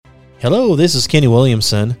Hello, this is Kenny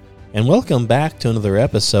Williamson, and welcome back to another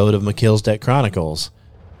episode of McKill's Deck Chronicles.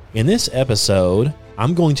 In this episode,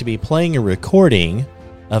 I'm going to be playing a recording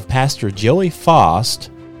of Pastor Joey Faust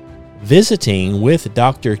visiting with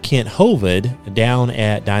Dr. Kent Hovind down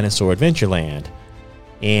at Dinosaur Adventureland.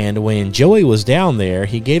 And when Joey was down there,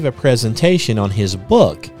 he gave a presentation on his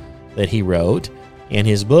book that he wrote, and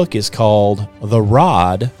his book is called The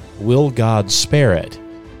Rod, Will God Spare It?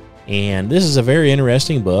 And this is a very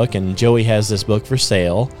interesting book, and Joey has this book for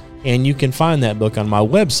sale, and you can find that book on my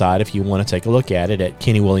website if you want to take a look at it at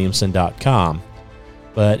kennywilliamson.com.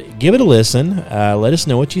 But give it a listen, let us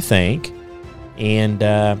know what you think, and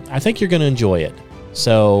I think you're going to enjoy it.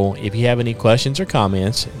 So if you have any questions or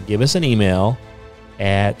comments, give us an email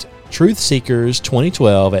at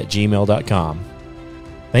truthseekers2012@gmail.com.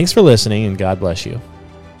 Thanks for listening, and God bless you.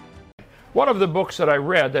 One of the books that I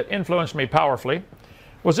read that influenced me powerfully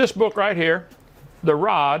was this book right here, The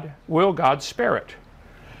Rod, Will God Spare It?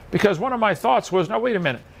 Because one of my thoughts was, now wait a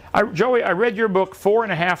minute, Joey, I read your book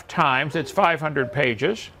 4.5 times, it's 500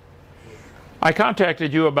 pages. I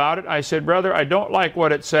contacted you about it. I said, brother, I don't like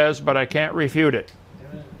what it says, but I can't refute it.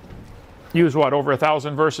 Use what, over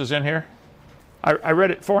 1,000 verses in here? I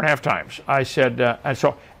read it 4.5 times. I said, and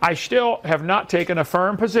so I still have not taken a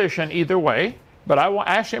firm position either way, but I will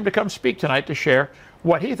ask him to come speak tonight to share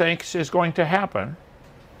what he thinks is going to happen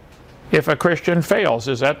if a Christian fails.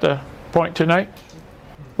 Is that the point tonight?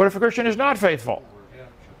 What if a Christian is not faithful?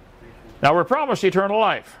 Now we're promised eternal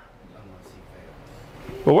life.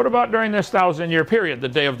 But what about during this 1,000-year period, the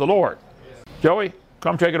day of the Lord? Joey,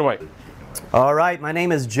 come take it away. All right, my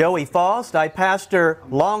name is Joey Faust. I pastor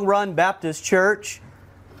Long Run Baptist Church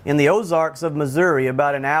in the Ozarks of Missouri,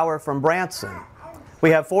 about an hour from Branson. We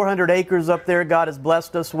have 400 acres up there God has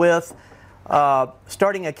blessed us with,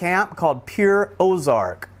 starting a camp called Pure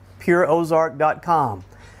Ozark, pureozark.com.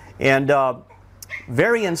 And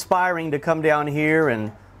very inspiring to come down here,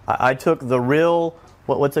 and I took the real,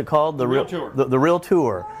 what's it called? The real tour. The real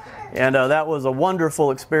tour. And that was a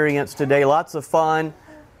wonderful experience today, lots of fun,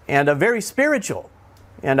 and very spiritual.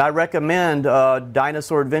 And I recommend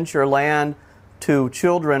Dinosaur Adventureland to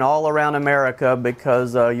children all around America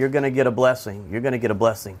because you're going to get a blessing. You're going to get a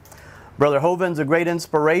blessing. Brother Hovind's a great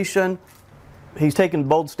inspiration. He's taken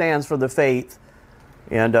bold stands for the faith,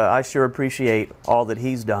 and I sure appreciate all that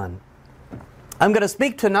he's done. I'm going to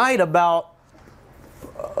speak tonight about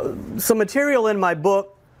some material in my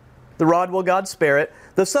book, The Rod, Will God Spare It?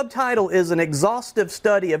 The subtitle is An Exhaustive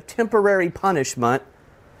Study of Temporary Punishment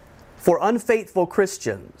for Unfaithful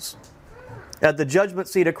Christians at the Judgment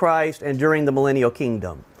Seat of Christ and during the Millennial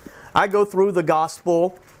Kingdom. I go through the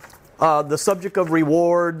gospel, the subject of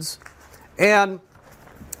rewards, and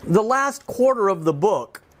the last quarter of the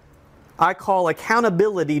book I call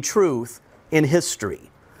Accountability Truth in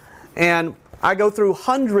History. And I go through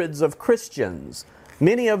hundreds of Christians,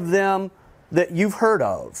 many of them that you've heard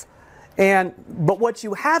of. But what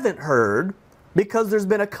you haven't heard, because there's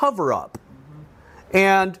been a cover-up.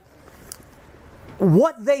 And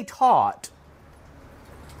what they taught,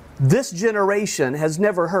 this generation has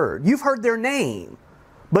never heard. You've heard their name,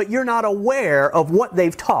 but you're not aware of what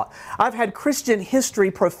they've taught. I've had Christian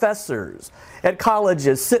history professors at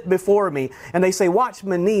colleges sit before me, and they say,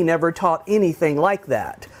 Watchman Nee never taught anything like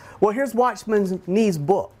that. Well, here's Watchman Nee's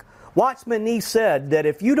book. Watchman Nee said that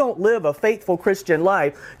if you don't live a faithful Christian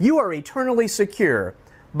life, you are eternally secure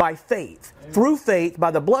by faith. Amen. Through faith,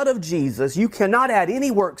 by the blood of Jesus. You cannot add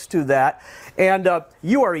any works to that. And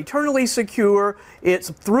you are eternally secure. It's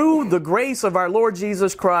through the grace of our Lord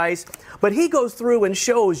Jesus Christ. But he goes through and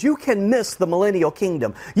shows you can miss the millennial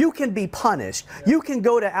kingdom. You can be punished. You can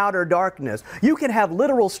go to outer darkness. You can have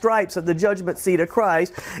literal stripes at the judgment seat of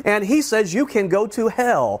Christ. And he says you can go to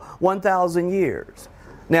hell 1,000 years.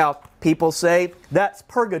 Now, people say that's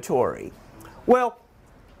purgatory. Well,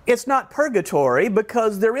 it's not purgatory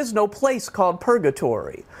because there is no place called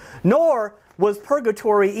purgatory. Nor was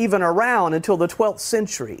purgatory even around until the 12th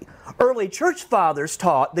century. Early church fathers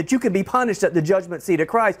taught that you could be punished at the judgment seat of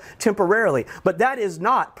Christ temporarily, but that is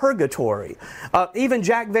not purgatory. Even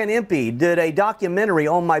Jack Van Impe did a documentary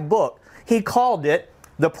on my book. He called it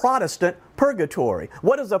the Protestant purgatory.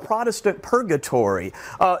 What is a Protestant purgatory?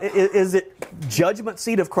 Is it judgment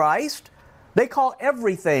seat of Christ? They call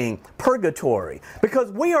everything purgatory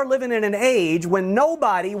because we are living in an age when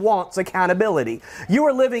nobody wants accountability. You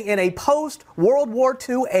are living in a post-World War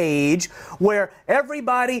II age where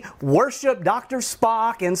everybody worshiped Dr.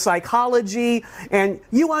 Spock and psychology, and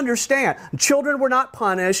you understand, children were not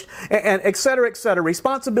punished, and et cetera, et cetera.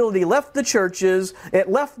 Responsibility left the churches, it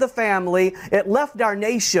left the family, it left our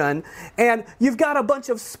nation, and you've got a bunch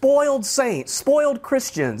of spoiled saints, spoiled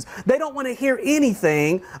Christians. They don't want to hear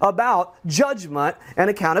anything about judgment and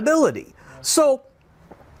accountability. So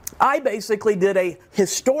I basically did a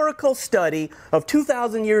historical study of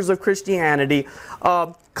 2,000 years of Christianity,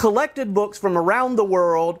 collected books from around the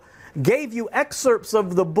world, gave you excerpts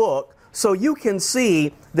of the book so you can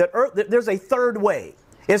see that there's a third way.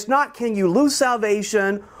 It's not can you lose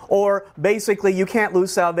salvation or basically you can't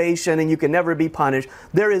lose salvation and you can never be punished.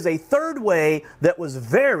 There is a third way that was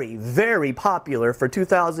very, very popular for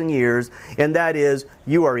 2,000 years, and that is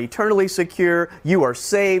you are eternally secure, you are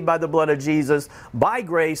saved by the blood of Jesus, by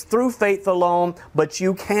grace, through faith alone, but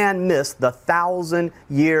you can miss the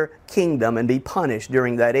 1,000-year kingdom and be punished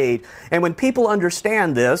during that age. And when people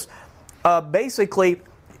understand this, basically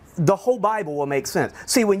the whole Bible will make sense.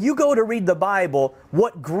 See, when you go to read the Bible,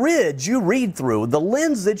 what grid you read through, the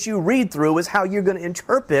lens that you read through is how you're going to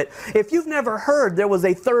interpret. If you've never heard there was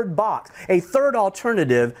a third box, a third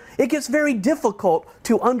alternative, it gets very difficult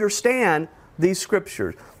to understand these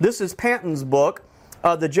scriptures. This is Panton's book,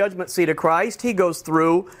 The Judgment Seat of Christ. He goes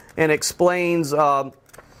through and explains,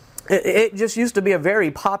 it just used to be a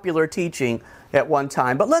very popular teaching at one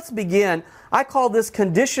time. But let's begin. I call this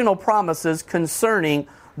conditional promises concerning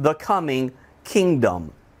the coming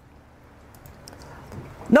kingdom.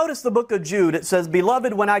 Notice the book of Jude. It says,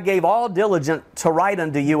 Beloved, when I gave all diligence to write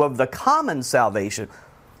unto you of the common salvation.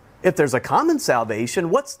 If there's a common salvation,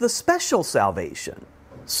 what's the special salvation?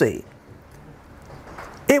 See,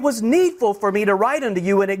 it was needful for me to write unto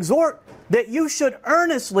you and exhort that you should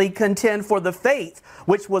earnestly contend for the faith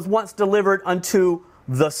which was once delivered unto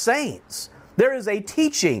the saints. There is a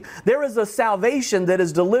teaching. There is a salvation that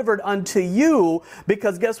is delivered unto you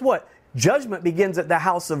because guess what? Judgment begins at the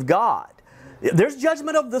house of God. There's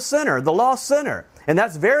judgment of the sinner, the lost sinner. And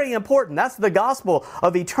that's very important. That's the gospel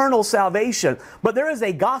of eternal salvation. But there is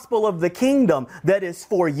a gospel of the kingdom that is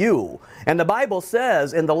for you. And the Bible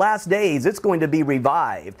says in the last days it's going to be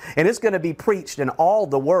revived. And it's going to be preached in all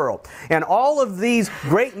the world. And all of these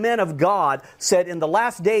great men of God said in the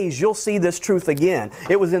last days you'll see this truth again.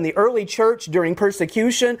 It was in the early church during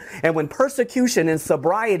persecution. And when persecution and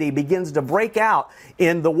sobriety begins to break out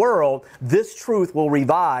in the world, this truth will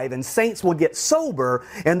revive. And saints will get sober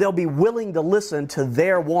and they'll be willing to listen to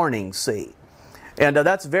their warnings, see. And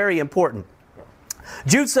that's very important.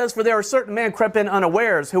 Jude says, For there are certain men crept in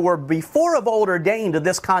unawares, who were before of old ordained to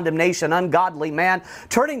this condemnation, ungodly man,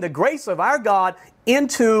 turning the grace of our God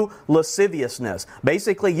into lasciviousness.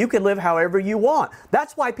 Basically, you can live however you want.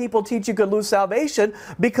 That's why people teach you could lose salvation,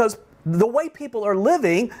 because the way people are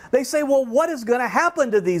living, they say, well, what is going to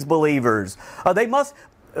happen to these believers? They must,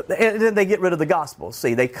 and then they get rid of the gospel.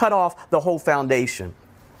 See, they cut off the whole foundation.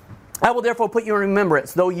 I will therefore put you in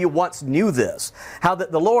remembrance, though you once knew this, how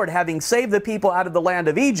that the Lord, having saved the people out of the land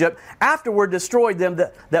of Egypt, afterward destroyed them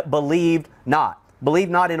that believed not. Believed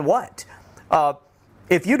not in what?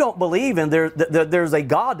 If you don't believe in there's a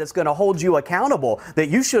God that's going to hold you accountable, that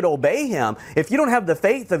you should obey Him. If you don't have the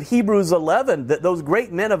faith of Hebrews 11 that those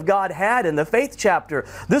great men of God had in the faith chapter,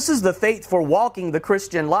 this is the faith for walking the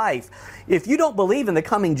Christian life. If you don't believe in the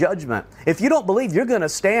coming judgment, if you don't believe you're going to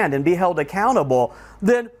stand and be held accountable,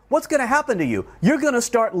 then what's going to happen to you? You're going to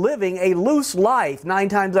start living a loose life 9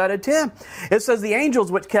 times out of 10. It says, the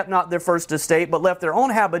angels which kept not their first estate, but left their own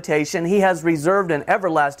habitation, He has reserved in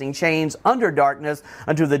everlasting chains under darkness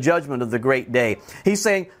unto the judgment of the great day. He's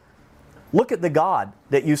saying, look at the God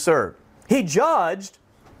that you serve. He judged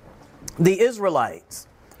the Israelites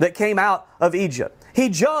that came out of Egypt. He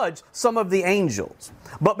judged some of the angels.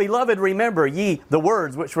 But beloved, remember ye the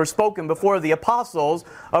words which were spoken before the apostles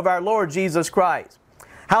of our Lord Jesus Christ.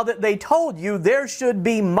 How that they told you there should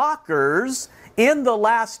be mockers in the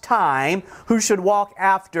last time who should walk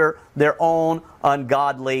after their own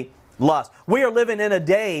ungodly lust. We are living in a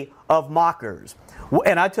day of mockers.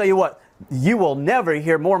 And I tell you what, you will never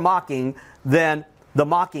hear more mocking than the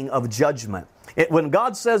mocking of judgment. When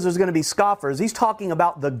God says there's going to be scoffers, He's talking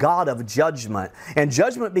about the God of judgment. And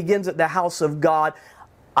judgment begins at the house of God.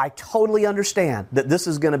 I totally understand that this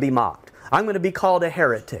is going to be mocked. I'm going to be called a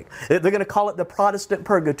heretic. They're going to call it the Protestant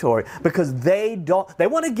purgatory because they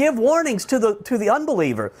want to give warnings to the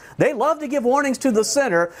unbeliever. They love to give warnings to the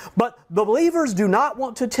sinner, but the believers do not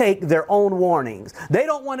want to take their own warnings. They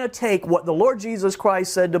don't want to take what the Lord Jesus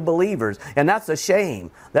Christ said to believers, and that's a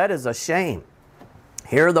shame. That is a shame.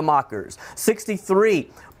 Here are the mockers.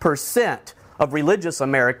 63% of religious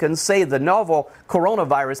Americans say the novel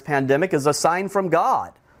coronavirus pandemic is a sign from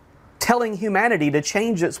God, telling humanity to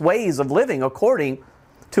change its ways of living according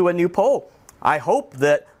to a new poll. I hope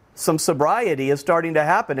that some sobriety is starting to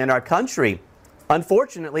happen in our country.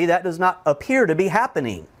 Unfortunately, that does not appear to be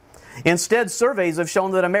happening. Instead, surveys have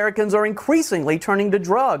shown that Americans are increasingly turning to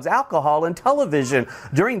drugs, alcohol, and television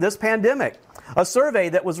during this pandemic. A survey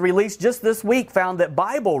that was released just this week found that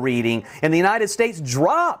Bible reading in the United States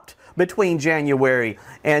dropped between January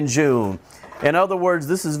and June. In other words,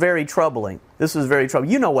 this is very troubling. This is very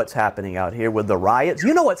troubling. You know what's happening out here with the riots.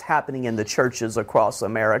 You know what's happening in the churches across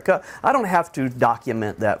America. I don't have to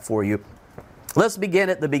document that for you. Let's begin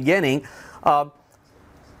at the beginning. The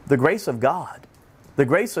grace of God. The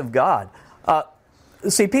grace of God.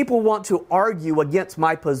 See, people want to argue against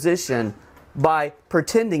my position by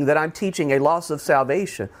pretending that I'm teaching a loss of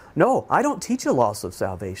salvation. No, I don't teach a loss of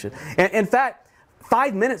salvation. In fact,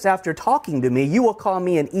 5 minutes after talking to me, you will call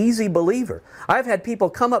me an easy believer. I've had people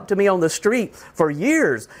come up to me on the street for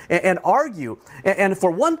years and argue. And for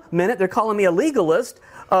 1 minute, they're calling me a legalist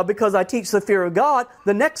because I teach the fear of God.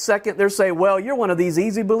 The next second, they're saying, well, you're one of these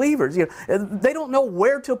easy believers. You know, they don't know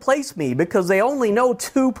where to place me because they only know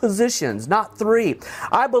 2 positions, not 3.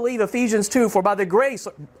 I believe Ephesians 2, For by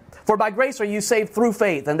grace are you saved through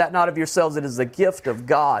faith, and that not of yourselves, it is the gift of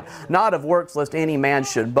God, not of works, lest any man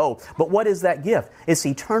should boast. But what is that gift? It's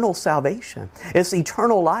eternal salvation. It's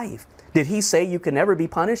eternal life. Did He say you can never be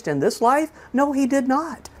punished in this life? No, He did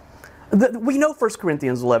not. We know 1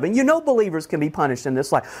 Corinthians 11. You know believers can be punished in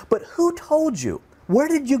this life. But who told you? Where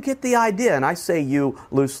did you get the idea? And I say you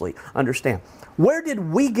loosely. Understand. Where did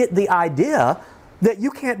we get the idea that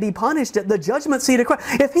you can't be punished at the judgment seat of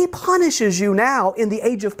Christ? If He punishes you now in the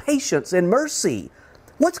age of patience and mercy,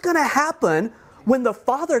 what's going to happen when the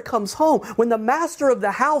Father comes home, when the master of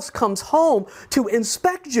the house comes home to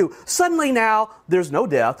inspect you? Suddenly now, there's no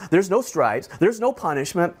death, there's no stripes, there's no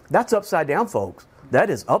punishment. That's upside down, folks. That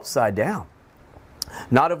is upside down.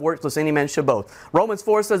 Not of works, lest any man should boast. Romans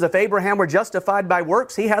 4 says, if Abraham were justified by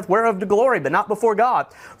works, he hath whereof to glory, but not before God.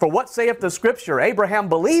 For what saith the Scripture? Abraham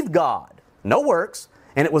believed God, no works,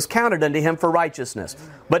 and it was counted unto him for righteousness.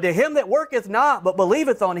 But to him that worketh not, but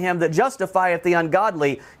believeth on him that justifieth the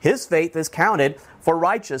ungodly, his faith is counted for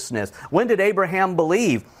righteousness. When did Abraham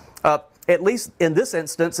believe? At least in this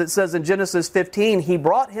instance, it says in Genesis 15, he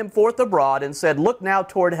brought him forth abroad and said, look now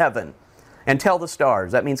toward heaven, and tell the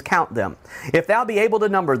stars. That means count them, if thou be able to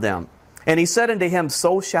number them. And he said unto him,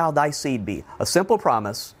 so shall thy seed be. A simple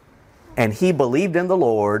promise. And he believed in the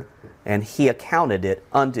Lord, and He accounted it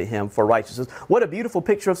unto him for righteousness. What a beautiful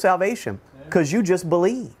picture of salvation, because you just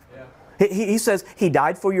believe. He says He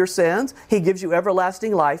died for your sins. He gives you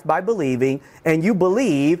everlasting life by believing, and you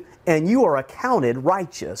believe, and you are accounted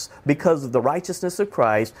righteous because of the righteousness of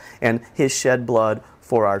Christ and His shed blood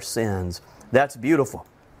for our sins. That's beautiful.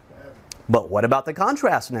 But what about the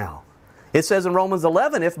contrast now? It says in Romans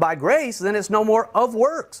 11, if by grace, then it's no more of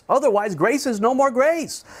works. Otherwise, grace is no more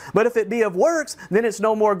grace. But if it be of works, then it's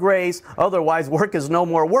no more grace. Otherwise, work is no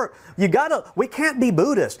more work. We can't be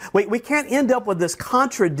Buddhist. We can't end up with this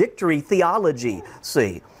contradictory theology,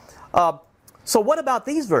 see. So what about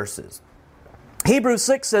these verses? Hebrews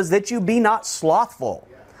 6 says that you be not slothful,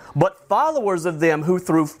 but followers of them who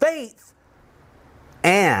through faith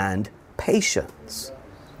and patience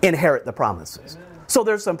inherit the promises. So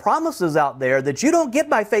there's some promises out there that you don't get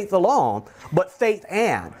by faith alone, but faith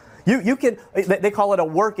and. You can, they call it a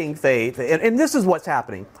working faith, and this is what's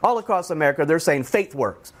happening. All across America, they're saying faith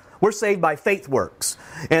works. We're saved by faith works.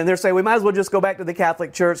 And they're saying we might as well just go back to the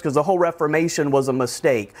Catholic Church because the whole Reformation was a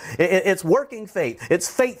mistake. It's working faith. It's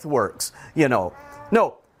faith works, you know.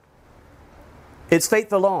 No. It's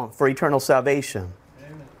faith alone for eternal salvation.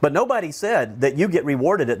 But nobody said that you get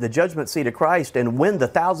rewarded at the judgment seat of Christ and win the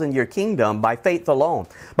 1,000-year kingdom by faith alone.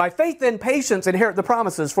 By faith and patience inherit the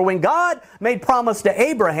promises. For when God made promise to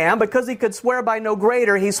Abraham, because He could swear by no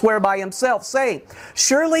greater, He sware by Himself, saying,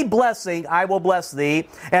 surely blessing I will bless thee,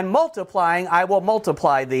 and multiplying I will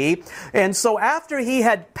multiply thee. And so after He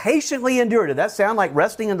had patiently endured, did that sound like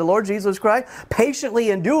resting in the Lord Jesus Christ? Patiently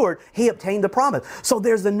endured, He obtained the promise. So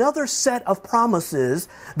there's another set of promises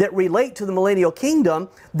that relate to the millennial kingdom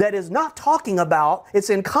that is not talking about, it's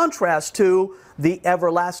in contrast to the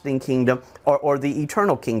everlasting kingdom or the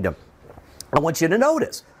eternal kingdom. I want you to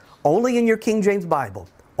notice, only in your King James Bible,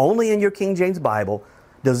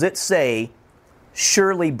 does it say,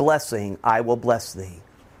 surely blessing, I will bless thee.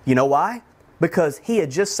 You know why? Because he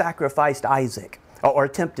had just sacrificed Isaac, or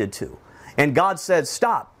attempted to. And God said,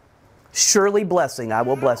 stop. Surely blessing, I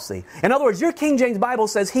will bless thee. In other words, your King James Bible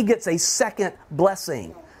says he gets a second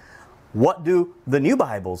blessing. What do the new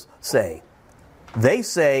Bibles say? They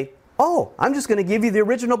say, oh, I'm just going to give you the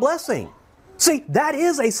original blessing. See, that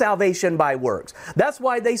is a salvation by works. That's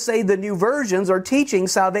why they say the new versions are teaching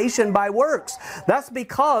salvation by works. That's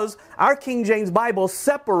because our King James Bible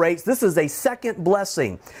separates, this is a second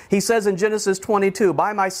blessing. He says in Genesis 22,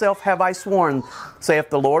 by myself have I sworn,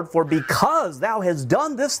 saith the Lord, for because thou hast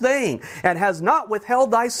done this thing, and hast not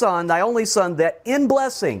withheld thy son, thy only son, that in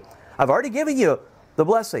blessing, I've already given you the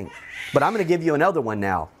blessing, but I'm going to give you another one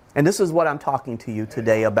now. And this is what I'm talking to you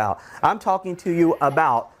today about. I'm talking to you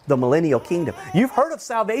about the millennial kingdom. You've heard of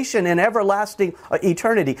salvation and everlasting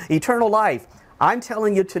eternity, eternal life. I'm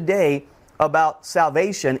telling you today about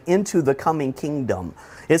salvation into the coming kingdom.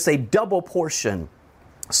 It's a double portion,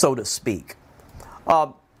 so to speak.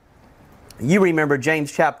 You remember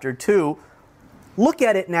James chapter 2. Look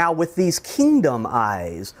at it now with these kingdom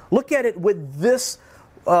eyes. Look at it with this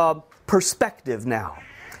perspective now.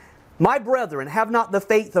 My brethren, have not the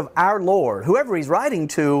faith of our Lord. Whoever he's writing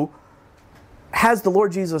to has the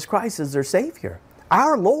Lord Jesus Christ as their Savior.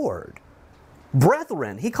 Our Lord.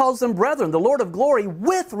 Brethren. He calls them brethren, the Lord of glory,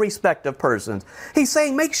 with respect of persons. He's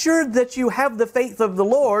saying, make sure that you have the faith of the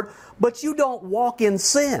Lord, but you don't walk in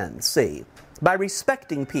sin, see, by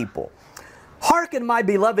respecting people. Hearken, my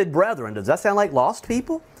beloved brethren. Does that sound like lost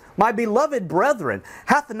people? My beloved brethren,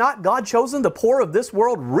 hath not God chosen the poor of this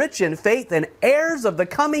world rich in faith and heirs of the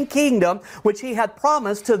coming kingdom, which he hath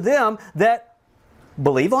promised to them that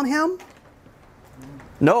believe on him?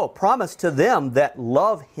 No, promised to them that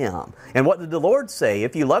love him. And what did the Lord say?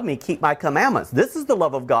 If you love me, keep my commandments. This is the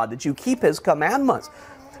love of God, that you keep his commandments.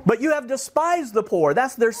 But you have despised the poor.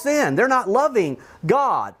 That's their sin. They're not loving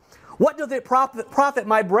God. What doth it profit,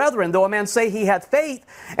 my brethren, though a man say he hath faith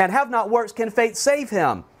and have not works, can faith save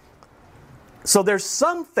him? So there's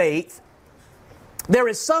some faith, there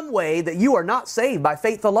is some way that you are not saved by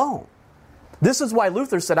faith alone. This is why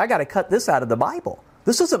Luther said, I got to cut this out of the Bible.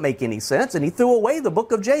 This doesn't make any sense. And he threw away the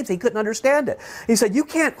book of James. He couldn't understand it. He said, you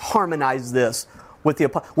can't harmonize this with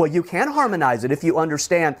the... Well, you can harmonize it if you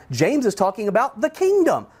understand James is talking about the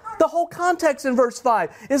kingdom. The whole context in verse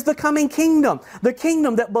 5 is the coming kingdom. The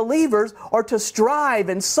kingdom that believers are to strive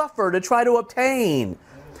and suffer to try to obtain.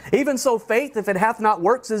 Even so, faith, if it hath not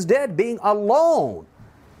works, is dead, being alone.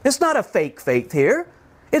 It's not a fake faith here.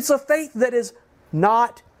 It's a faith that is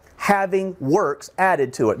not having works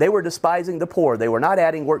added to it. They were despising the poor. They were not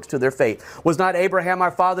adding works to their faith. Was not Abraham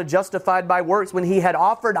our father justified by works when he had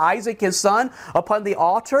offered Isaac his son upon the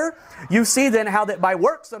altar? You see then how that by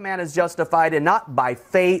works a man is justified, and not by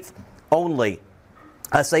faith only.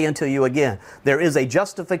 I say unto you again, there is a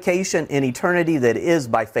justification in eternity that is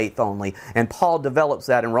by faith only. And Paul develops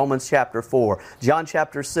that in Romans chapter 4. John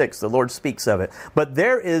chapter 6, the Lord speaks of it. But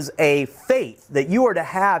there is a faith that you are to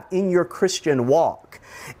have in your Christian walk.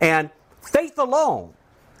 And faith alone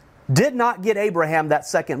did not get Abraham that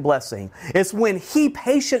second blessing. It's when he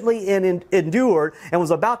patiently endured and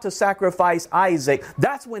was about to sacrifice Isaac,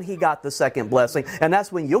 that's when he got the second blessing, and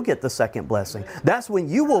that's when you'll get the second blessing. That's when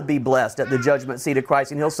you will be blessed at the judgment seat of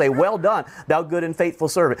Christ, and he'll say, well done, thou good and faithful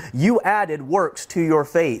servant. You added works to your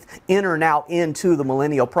faith. Enter now into the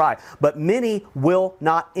millennial pride. But many will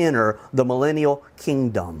not enter the millennial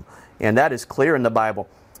kingdom. And that is clear in the Bible.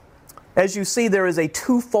 As you see, there is a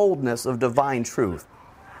twofoldness of divine truth.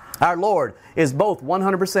 Our Lord is both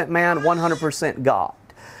 100% man, 100% God.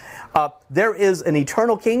 There is an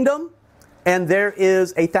eternal kingdom, and there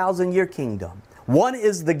is a 1,000-year kingdom. One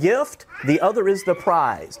is the gift, the other is the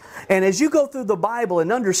prize. And as you go through the Bible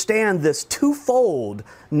and understand this twofold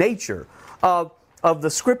nature of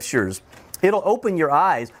the Scriptures, it'll open your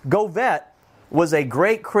eyes. Govet was a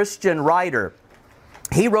great Christian writer.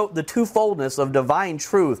 He wrote The Twofoldness of Divine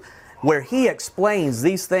Truth, where he explains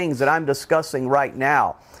these things that I'm discussing right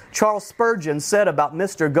now. Charles Spurgeon said about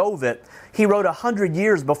Mr. Govet, he wrote 100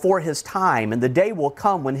 years before his time, and the day will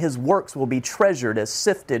come when his works will be treasured as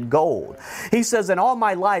sifted gold. He says, in all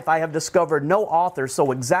my life I have discovered no author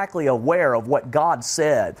so exactly aware of what God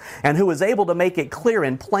said, and who is able to make it clear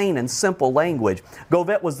in plain and simple language.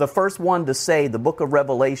 Govet was the first one to say the book of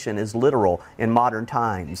Revelation is literal in modern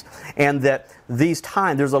times, and that these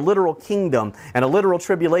times, there's a literal kingdom and a literal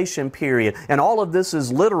tribulation period, and all of this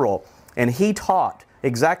is literal. And he taught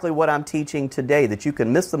exactly what I'm teaching today, that you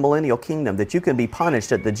can miss the millennial kingdom, that you can be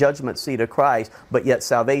punished at the judgment seat of Christ, but yet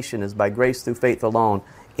salvation is by grace through faith alone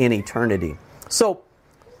in eternity. So,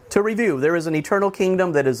 to review, there is an eternal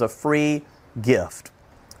kingdom that is a free gift.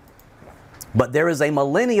 But there is a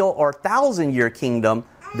millennial or 1,000-year kingdom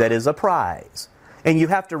that is a prize. And you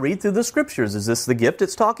have to read through the Scriptures. Is this the gift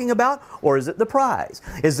it's talking about, or is it the prize?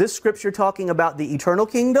 Is this Scripture talking about the eternal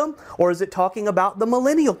kingdom, or is it talking about the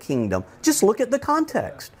millennial kingdom? Just look at the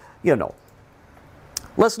context, you know.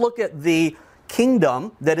 Let's look at the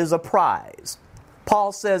kingdom that is a prize.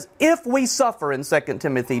 Paul says, if we suffer in 2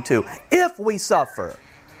 Timothy 2, if we suffer,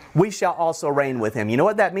 we shall also reign with Him. You know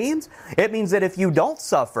what that means? It means that if you don't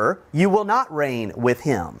suffer, you will not reign with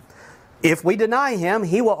Him. If we deny Him,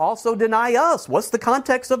 He will also deny us. What's the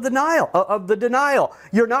context of the denial?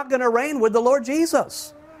 You're not going to reign with the Lord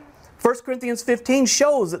Jesus. 1 Corinthians 15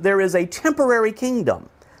 shows that there is a temporary kingdom.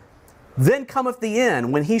 Then cometh the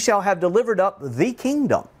end, when He shall have delivered up the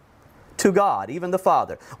kingdom to God, even the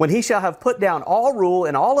Father. When He shall have put down all rule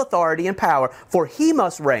and all authority and power, for He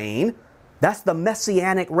must reign. That's the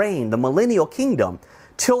messianic reign, the millennial kingdom,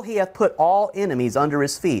 till He hath put all enemies under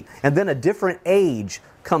His feet. And then a different age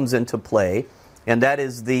comes into play, and that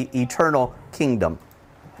is the eternal kingdom.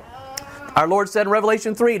 Our Lord said in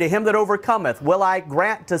Revelation 3, to him that overcometh will I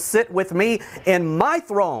grant to sit with me in my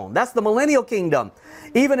throne. That's the millennial kingdom.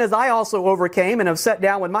 Even as I also overcame and have sat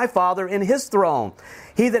down with my Father in His throne.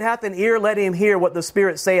 He that hath an ear, let him hear what the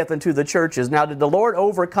Spirit saith unto the churches. Now, did the Lord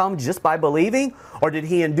overcome just by believing? Or did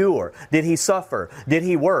He endure? Did He suffer? Did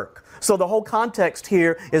He work? So the whole context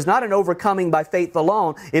here is not an overcoming by faith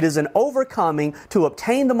alone. It is an overcoming to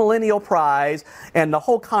obtain the millennial prize. And the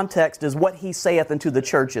whole context is what He saith unto the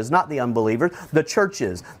churches, not the unbelievers, the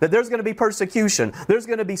churches. That there's going to be persecution, there's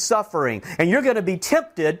going to be suffering, and you're going to be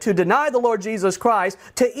tempted to deny the Lord Jesus Christ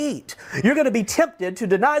to eat. You're going to be tempted to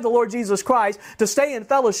deny the Lord Jesus Christ to stay in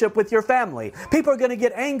fellowship with your family. People are going to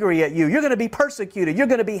get angry at you. You're going to be persecuted. You're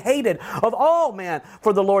going to be hated of all men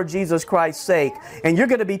for the Lord Jesus Christ's sake. And you're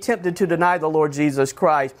going to be tempted to deny the Lord Jesus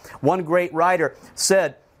Christ. One great writer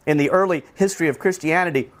said in the early history of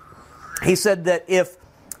Christianity, he said that if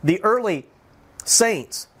the early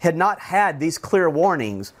saints had not had these clear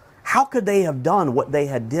warnings, how could they have done what they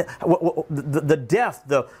had did? The death,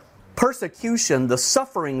 the persecution, the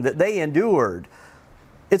suffering that they endured.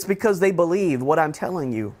 It's because they believed what I'm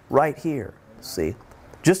telling you right here. See,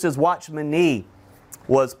 just as Watchman Nee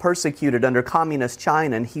was persecuted under communist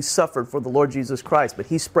China, and he suffered for the Lord Jesus Christ, but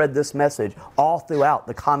he spread this message all throughout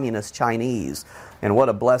the communist Chinese. And what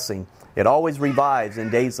a blessing. It always revives in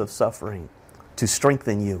days of suffering to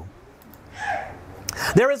strengthen you.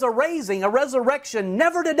 There is a raising, a resurrection,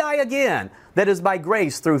 never to die again, that is by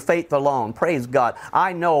grace through faith alone. Praise God.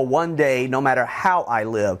 I know one day, no matter how I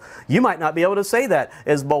live, you might not be able to say that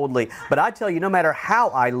as boldly, but I tell you, no matter how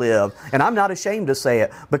I live, and I'm not ashamed to say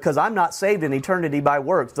it, because I'm not saved in eternity by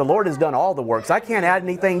works. The Lord has done all the works. I can't add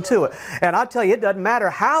anything to it. And I tell you, it doesn't matter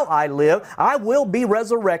how I live, I will be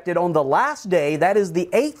resurrected on the last day. That is the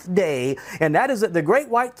 8th day, and that is at the great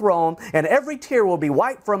white throne, and every tear will be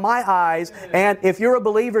wiped from my eyes, and if you're a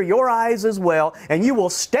believer, your eyes as well, and you will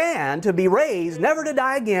stand to be raised, never to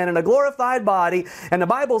die again, in a glorified body. And the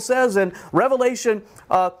Bible says in Revelation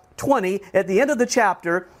 20, at the end of the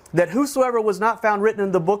chapter, that whosoever was not found written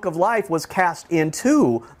in the book of life was cast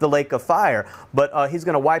into the lake of fire. But He's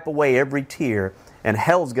going to wipe away every tear, and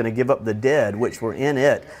hell's going to give up the dead which were in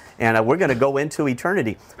it. And we're going to go into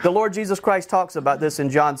eternity. The Lord Jesus Christ talks about this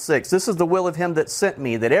in John 6. This is the will of Him that sent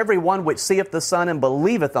me, that every one which seeth the Son and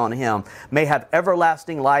believeth on Him may have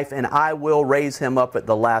everlasting life, and I will raise him up at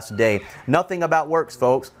the last day. Nothing about works,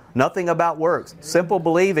 folks. Nothing about works. Simple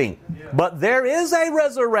believing. But there is a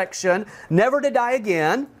resurrection, never to die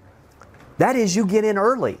again. That is, you get in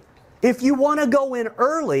early. If you want to go in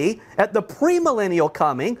early at the premillennial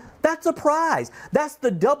coming, that's a prize. That's the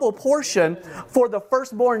double portion for the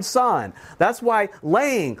firstborn son. That's why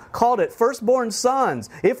Lang called it firstborn sons.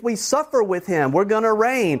 If we suffer with Him, we're going to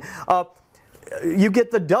reign. You get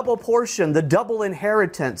the double portion, the double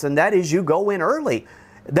inheritance, and that is you go in early.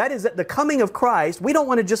 That is at the coming of Christ. We don't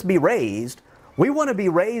want to just be raised. We want to be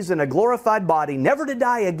raised in a glorified body, never to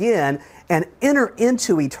die again, and enter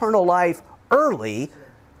into eternal life early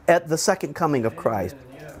at the second coming of Christ.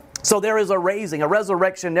 So there is a raising, a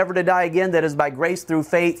resurrection, never to die again, that is by grace through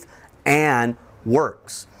faith and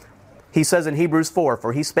works. He says in Hebrews 4,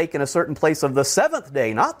 for He spake in a certain place of the 7th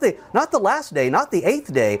day, not the last day, not the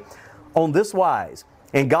 8th day, on this wise.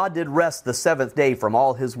 And God did rest the 7th day from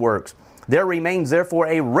all His works. There remains therefore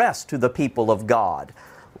a rest to the people of God.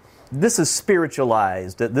 This is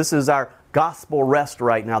spiritualized. This is our gospel rest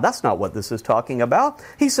right now. That's not what this is talking about.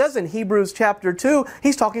 He says in Hebrews chapter 2,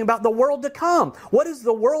 he's talking about the world to come. What is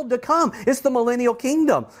the world to come? It's the millennial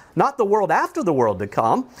kingdom, not the world after the world to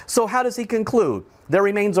come. So how does he conclude? There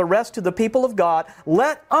remains a rest to the people of God.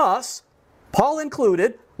 Let us, Paul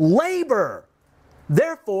included, labor,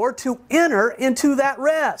 therefore, to enter into that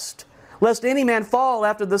rest, lest any man fall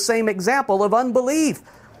after the same example of unbelief.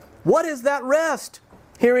 What is that rest?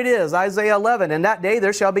 Here it is, Isaiah 11. In that day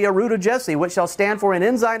there shall be a root of Jesse, which shall stand for an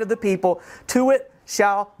ensign of the people. To it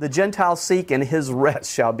shall the Gentiles seek, and his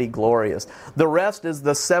rest shall be glorious. The rest is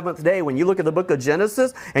the seventh day. When you look at the book of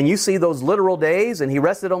Genesis and you see those literal days, and he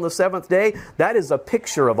rested on the seventh day, that is a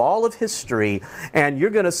picture of all of history. And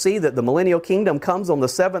you're going to see that the millennial kingdom comes on the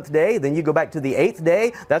seventh day. Then you go back to the eighth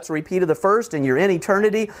day. That's a repeat of the first, and you're in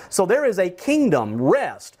eternity. So there is a kingdom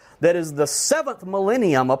rest that is the seventh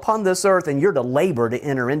millennium upon this earth, and you're to labor to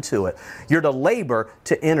enter into it. You're to labor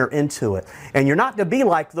to enter into it. And you're not to be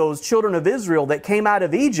like those children of Israel that came out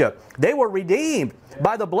of Egypt. They were redeemed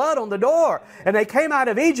by the blood on the door. And they came out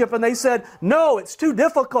of Egypt and they said, no, it's too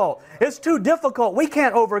difficult. It's too difficult. We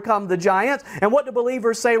can't overcome the giants. And what do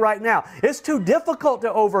believers say right now? It's too difficult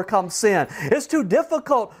to overcome sin. It's too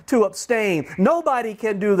difficult to abstain. Nobody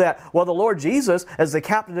can do that. Well, the Lord Jesus, as the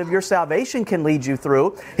captain of your salvation, can lead you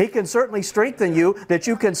through. He can certainly strengthen you that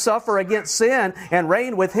you can suffer against sin and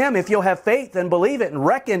reign with Him if you'll have faith and believe it and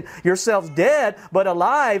reckon yourselves dead but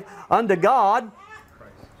alive unto God.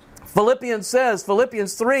 Philippians says,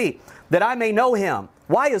 Philippians 3, that I may know Him.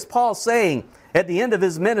 Why is Paul saying at the end of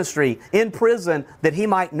his ministry in prison that he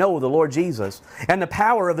might know the Lord Jesus and the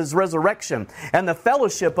power of His resurrection and the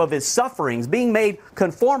fellowship of His sufferings, being made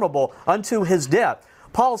conformable unto His death?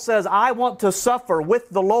 Paul says, I want to suffer with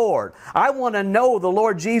the Lord. I want to know the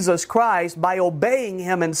Lord Jesus Christ by obeying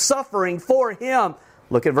Him and suffering for Him.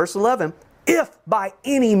 Look at verse 11. If by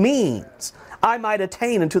any means I might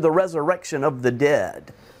attain unto the resurrection of the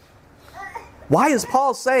dead. Why is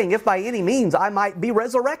Paul saying, if by any means I might be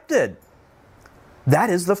resurrected? That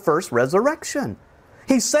is the first resurrection.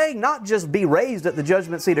 He's saying not just be raised at the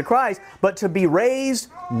judgment seat of Christ, but to be raised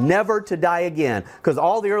never to die again. Because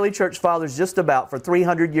all the early church fathers just about for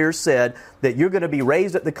 300 years said that you're going to be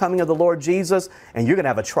raised at the coming of the Lord Jesus, and you're going to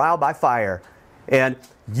have a trial by fire. And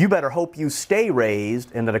you better hope you stay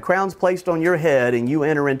raised and that a crown's placed on your head and you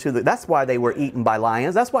enter into the... That's why they were eaten by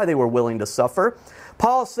lions. That's why they were willing to suffer.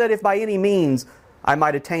 Paul said, if by any means I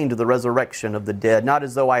might attain to the resurrection of the dead, not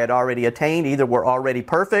as though I had already attained, either were already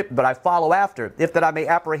perfect, but I follow after, if that I may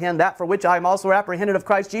apprehend that for which I am also apprehended of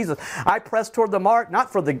Christ Jesus. I press toward the mark,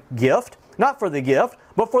 not for the gift, but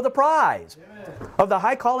for the prize of the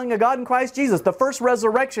high calling of God in Christ Jesus. The first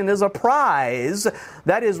resurrection is a prize.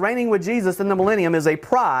 That is, reigning with Jesus in the millennium is a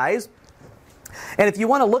prize. And if you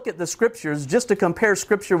want to look at the Scriptures, just to compare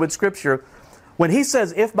Scripture with Scripture, when he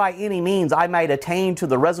says, if by any means I might attain to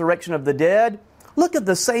the resurrection of the dead, look at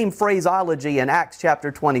the same phraseology in Acts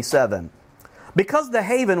chapter 27. Because the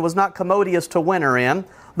haven was not commodious to winter in,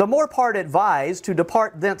 the more part advised to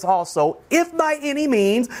depart thence also, if by any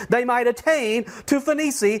means they might attain to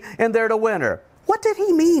Phoenicia and there to winter. What did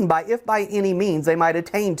he mean by if by any means they might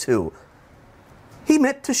attain to? He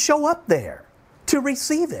meant to show up there, to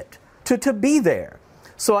receive it, to be there.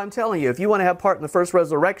 So I'm telling you, if you want to have part in the first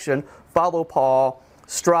resurrection, follow Paul,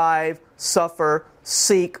 strive, suffer,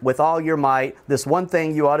 seek with all your might. This one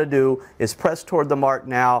thing you ought to do is press toward the mark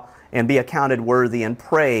now and be accounted worthy and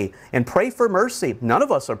pray. And pray for mercy. None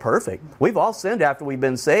of us are perfect. We've all sinned after we've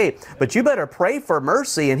been saved. But you better pray for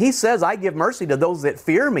mercy. And He says, I give mercy to those that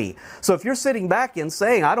fear Me. So if you're sitting back and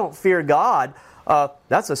saying, I don't fear God,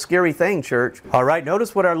 that's a scary thing, church. All right,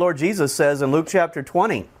 notice what our Lord Jesus says in Luke chapter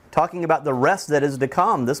 20. Talking about the rest that is to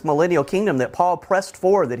come, this millennial kingdom that Paul pressed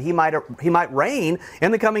for, that he might reign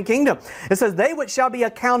in the coming kingdom. It says, they which shall be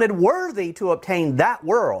accounted worthy to obtain that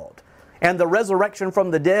world and the resurrection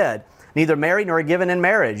from the dead, neither marry nor are given in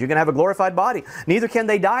marriage. You're going to have a glorified body. Neither can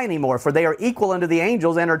they die anymore, for they are equal unto the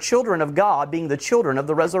angels and are children of God, being the children of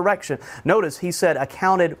the resurrection. Notice he said,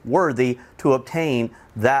 accounted worthy to obtain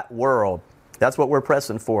that world. That's what we're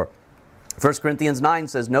pressing for. 1 Corinthians 9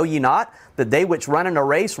 says, know ye not that they which run in a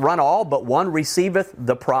race run all, but one receiveth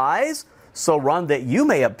the prize? So run that you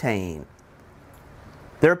may obtain.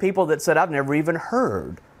 There are people that said, I've never even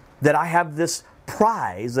heard that I have this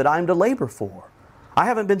prize that I'm to labor for. I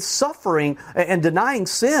haven't been suffering and denying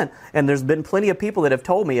sin. And there's been plenty of people that have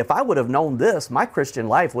told me, if I would have known this, my Christian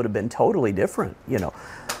life would have been totally different,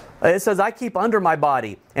 It says, I keep under my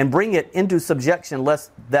body and bring it into subjection,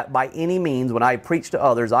 lest that by any means, when I preach to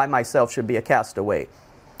others, I myself should be a castaway.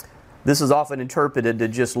 This is often interpreted to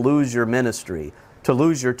just lose your ministry. to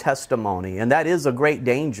lose your testimony. And that is a great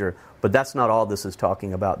danger, but that's not all this is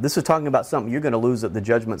talking about. This is talking about something you're going to lose at the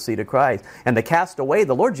judgment seat of Christ. And to cast away,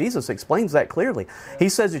 the Lord Jesus explains that clearly. He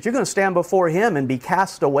says that you're going to stand before Him and be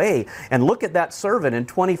cast away. And look at that servant in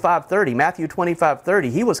 25:30, Matthew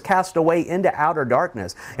 25:30. He was cast away into outer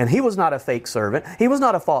darkness. And he was not a fake servant. He was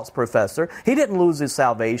not a false professor. He didn't lose his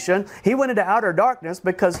salvation. He went into outer darkness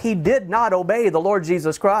because he did not obey the Lord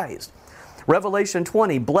Jesus Christ. Revelation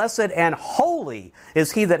 20, blessed and holy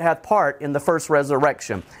is he that hath part in the first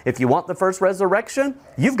resurrection. If you want the first resurrection,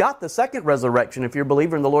 you've got the second resurrection if you're a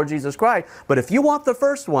believer in the Lord Jesus Christ. But if you want the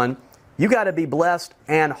first one, you got to be blessed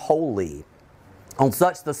and holy. On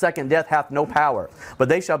such the second death hath no power. But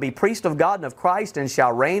they shall be priests of God and of Christ, and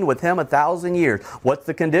shall reign with Him 1,000 years. What's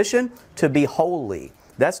the condition? To be holy.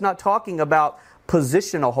 That's not talking about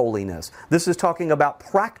positional holiness. This is talking about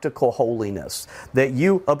practical holiness that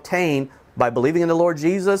you obtain by believing in the Lord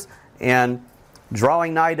Jesus and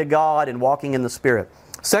drawing nigh to God and walking in the Spirit.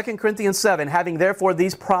 2 Corinthians 7, having therefore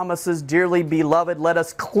these promises, dearly beloved, let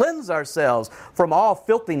us cleanse ourselves from all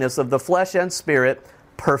filthiness of the flesh and spirit,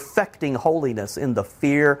 perfecting holiness in the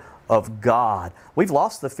fear of God. We've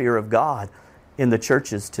lost the fear of God in the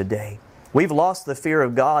churches today. We've lost the fear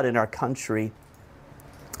of God in our country.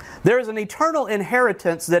 There is an eternal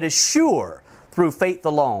inheritance that is sure through faith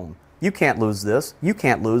alone. You can't lose this. You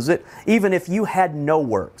can't lose it, even if you had no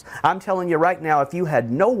works. I'm telling you right now, if you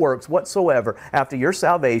had no works whatsoever after your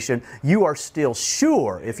salvation, you are still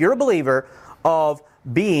sure, if you're a believer, of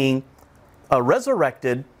being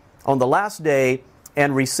resurrected on the last day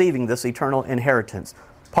and receiving this eternal inheritance.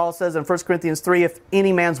 Paul says in 1 Corinthians 3, if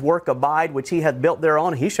any man's work abide, which he hath built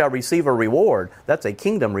thereon, he shall receive a reward. That's a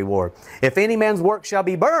kingdom reward. If any man's work shall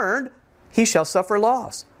be burned, he shall suffer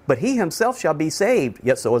loss. But he himself shall be saved,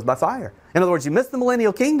 yet so is by fire. In other words, you missed the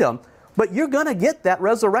millennial kingdom, but you're going to get that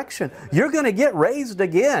resurrection. You're going to get raised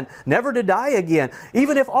again, never to die again,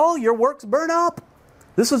 even if all your works burn up.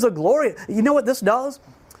 This is a glory. You know what this does?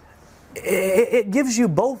 It gives you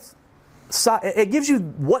both sides. It gives you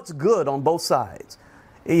what's good on both sides.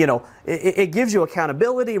 You know, it gives you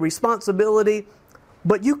accountability, responsibility,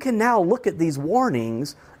 but you can now look at these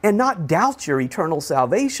warnings and not doubt your eternal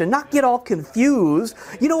salvation, not get all confused.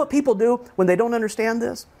 You know what people do when they don't understand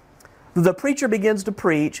this? The preacher begins to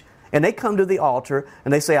preach, and they come to the altar,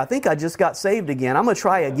 and they say, I think I just got saved again. I'm going to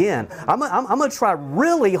try again. I'm going to try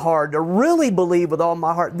really hard to really believe with all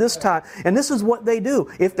my heart this time. And this is what they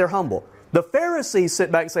do if they're humble. The Pharisees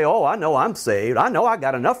sit back and say, oh, I know I'm saved. I know I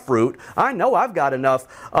got enough fruit. I know I've got enough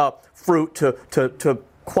fruit to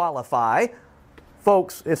qualify.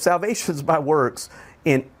 Folks, if salvation's by works,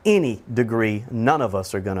 in any degree, none of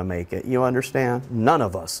us are going to make it. You understand? None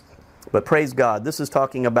of us. But praise God, this is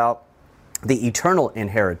talking about the eternal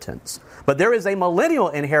inheritance. But there is a millennial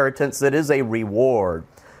inheritance that is a reward.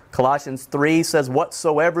 Colossians 3 says,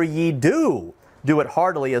 whatsoever ye do, do it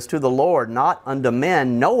heartily as to the Lord, not unto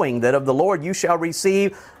men, knowing that of the Lord you shall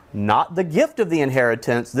receive not the gift of the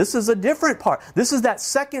inheritance. This is a different part. This is that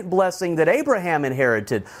second blessing that Abraham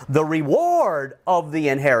inherited, the reward of the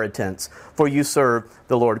inheritance, for you serve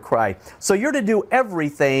the Lord Christ. So you're to do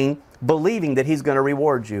everything believing that He's going to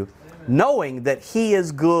reward you, knowing that He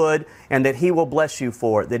is good and that He will bless you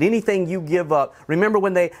for it, that anything you give up. Remember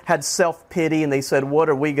when they had self-pity and they said, what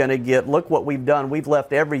are we going to get? Look what we've done. We've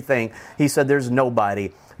left everything. He said, there's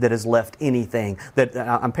nobody that has left anything. That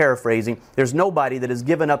I'm paraphrasing. There's nobody that has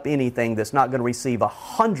given up anything that's not going to receive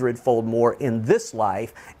 100-fold more in this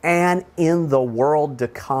life and in the world to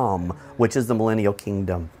come, which is the millennial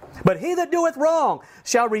kingdom. But he that doeth wrong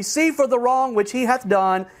shall receive for the wrong which he hath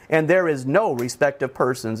done, and there is no respect of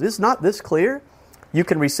persons. Is not this clear? You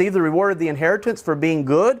can receive the reward of the inheritance for being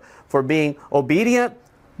good, for being obedient,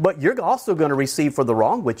 but you're also going to receive for the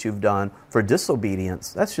wrong which you've done, for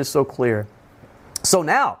disobedience. That's just so clear. So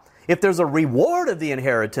now, if there's a reward of the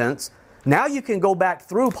inheritance, now you can go back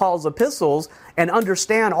through Paul's epistles and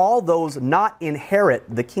understand all those not inherit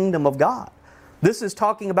the kingdom of God. This is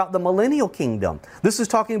talking about the millennial kingdom. This is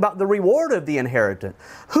talking about the reward of the inheritance.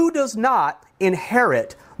 Who does not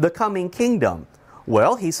inherit the coming kingdom?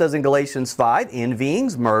 Well, he says in Galatians 5,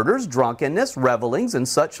 envyings, murders, drunkenness, revelings, and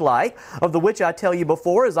such like, of the which I tell you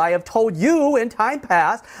before, as I have told you in time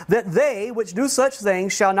past, that they which do such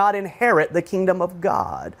things shall not inherit the kingdom of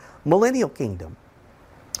God. Millennial kingdom.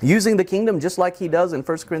 Using the kingdom just like he does in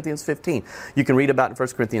 1 Corinthians 15. You can read about it in 1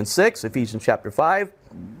 Corinthians 6, Ephesians chapter 5,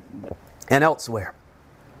 and elsewhere.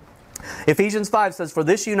 Ephesians 5 says, "For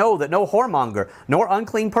this you know, that no whoremonger, nor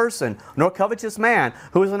unclean person, nor covetous man,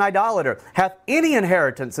 who is an idolater, hath any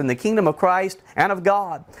inheritance in the kingdom of Christ and of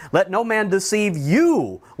God. Let no man deceive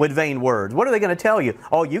you with vain words." What are they going to tell you?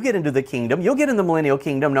 Oh, you get into the kingdom. You'll get in the millennial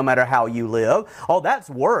kingdom no matter how you live. Oh, that's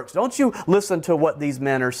works. Don't you listen to what these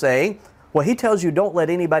men are saying. Well, he tells you don't let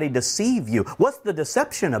anybody deceive you. What's the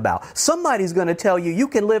deception about? Somebody's going to tell you you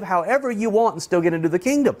can live however you want and still get into the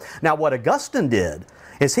kingdom. Now, what Augustine did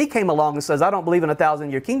is he came along and says, "I don't believe in a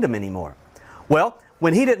 1,000-year kingdom anymore." Well,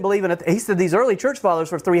 when he didn't believe in it, he said these early church fathers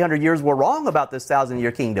for 300 years were wrong about this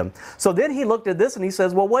 1,000-year kingdom. So then he looked at this and he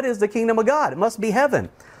says, well, what is the kingdom of God? It must be heaven.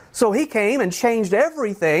 So he came and changed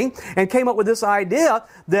everything and came up with this idea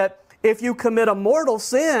that if you commit a mortal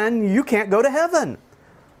sin, you can't go to heaven.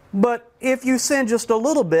 But if you sin just a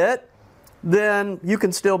little bit, then you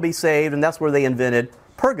can still be saved, and that's where they invented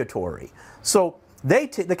purgatory. So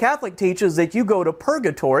the Catholic teaches that you go to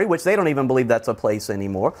purgatory, which they don't even believe that's a place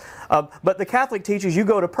anymore. But the Catholic teaches you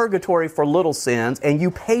go to purgatory for little sins, and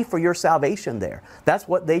you pay for your salvation there. That's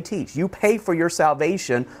what they teach. You pay for your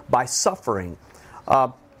salvation by suffering.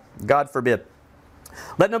 God forbid.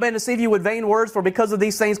 "Let no man deceive you with vain words, for because of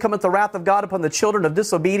these things cometh the wrath of God upon the children of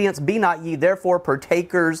disobedience. Be not ye therefore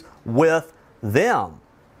partakers with them."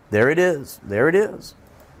 There it is. There it is.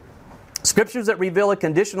 Scriptures that reveal a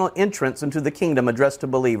conditional entrance into the kingdom addressed to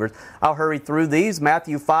believers. I'll hurry through these.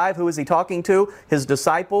 Matthew 5, who is he talking to? His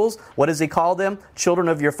disciples. What does he call them? Children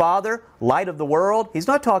of your Father, light of the world. He's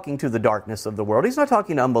not talking to the darkness of the world. He's not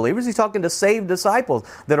talking to unbelievers. He's talking to saved disciples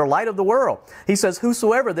that are light of the world. He says,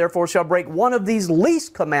 "Whosoever therefore shall break one of these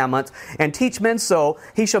least commandments and teach men so,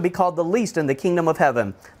 he shall be called the least in the kingdom of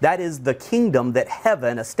heaven." That is the kingdom that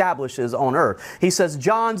heaven establishes on earth. He says,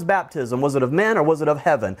 John's baptism, was it of men or was it of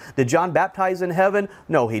heaven? Did John baptize in heaven?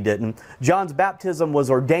 No, he didn't. John's baptism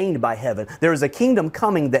was ordained by heaven. There is a kingdom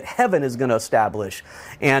coming that heaven is going to establish,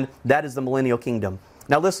 and that is the millennial kingdom.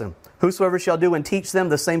 Now listen, "Whosoever shall do and teach them,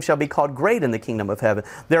 the same shall be called great in the kingdom of heaven."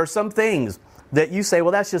 There are some things that you say,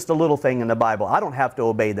 well, that's just a little thing in the Bible. I don't have to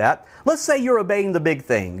obey that. Let's say you're obeying the big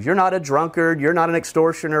things. You're not a drunkard, you're not an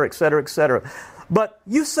extortioner, etc., etc. But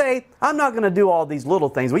you say, I'm not going to do all these little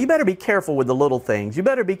things. Well, you better be careful with the little things. You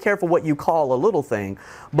better be careful what you call a little thing.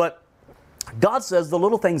 But God says the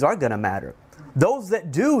little things are going to matter. Those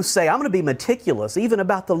that do say, I'm going to be meticulous even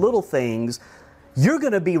about the little things, you're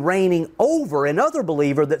going to be reigning over another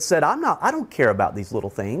believer that said, I don't care about these little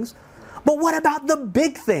things. But what about the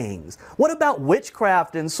big things? What about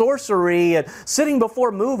witchcraft and sorcery and sitting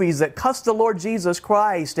before movies that cuss the Lord Jesus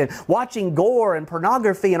Christ and watching gore and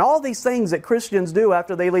pornography and all these things that Christians do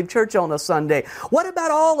after they leave church on a Sunday? What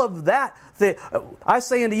about all of that? I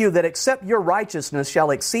say unto you that except your righteousness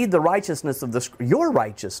shall exceed the righteousness of your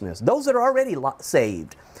righteousness, those that are already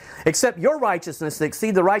saved. Except your righteousness that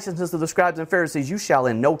exceed the righteousness of the scribes and Pharisees, you shall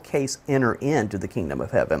in no case enter into the kingdom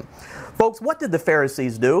of heaven. Folks, what did the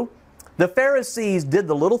Pharisees do? The Pharisees did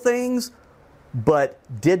the little things, but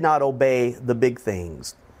did not obey the big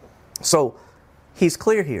things. So, he's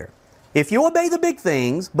clear here. If you obey the big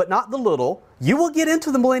things, but not the little, you will get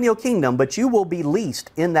into the millennial kingdom, but you will be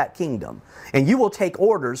least in that kingdom. And you will take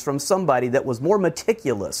orders from somebody that was more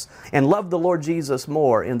meticulous and loved the Lord Jesus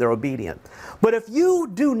more in their obedience. But if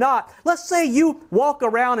you do not, let's say you walk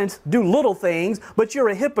around and do little things, but you're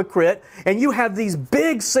a hypocrite, and you have these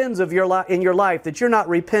big sins of in your life that you're not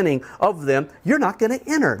repenting of them, you're not going to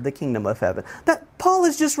enter the kingdom of heaven. That Paul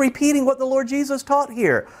is just repeating what the Lord Jesus taught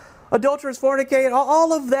here. Adulterers, fornicate,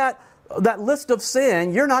 all of that list of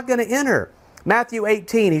sin, you're not going to enter. Matthew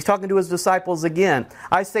 18, he's talking to his disciples again.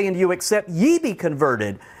 I say unto you, except ye be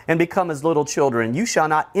converted and become as little children, you shall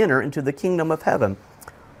not enter into the kingdom of heaven.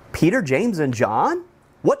 Peter, James, and John,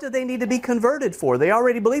 what do they need to be converted for? They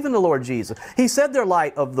already believe in the Lord Jesus. He said they're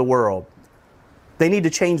light of the world. They need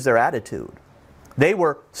to change their attitude. They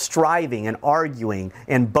were striving and arguing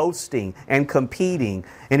and boasting and competing.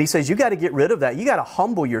 And he says, you got to get rid of that. You got to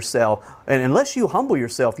humble yourself. And unless you humble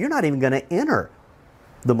yourself, you're not even going to enter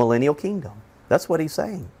the millennial kingdom. That's what he's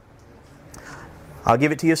saying. I'll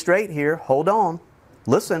give it to you straight here. Hold on.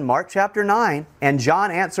 Listen, Mark chapter 9. And John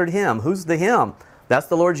answered him. Who's the him? That's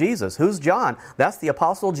the Lord Jesus. Who's John? That's the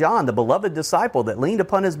Apostle John, the beloved disciple that leaned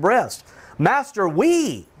upon his breast. Master,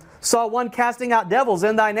 we saw one casting out devils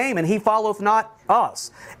in thy name, and he followeth not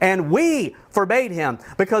us. And we forbade him,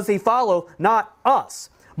 because he followed not us.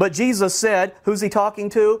 But Jesus said, who's he talking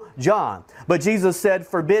to? John. But Jesus said,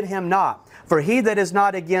 forbid him not. For he that is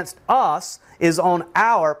not against us is on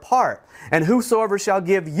our part. And whosoever shall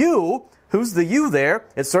give you Who's the you there?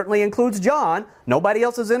 It certainly includes John. Nobody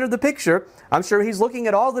else has entered the picture. I'm sure he's looking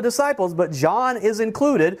at all the disciples, but John is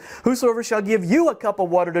included. Whosoever shall give you a cup of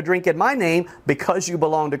water to drink in my name, because you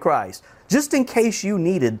belong to Christ. Just in case you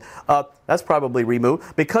needed, that's probably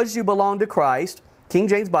removed. Because you belong to Christ, King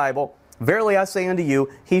James Bible, verily I say unto you,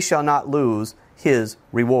 he shall not lose his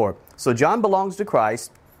reward. So John belongs to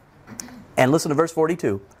Christ. And listen to verse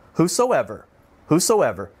 42. Whosoever,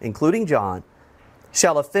 including John,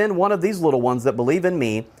 shall offend one of these little ones that believe in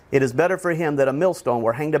me, it is better for him that a millstone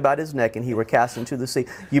were hanged about his neck and he were cast into the sea.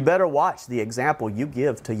 You better watch the example you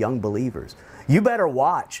give to young believers. You better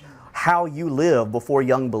watch how you live before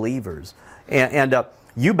young believers. And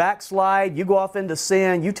you backslide, you go off into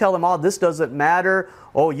sin, you tell them, oh, this doesn't matter.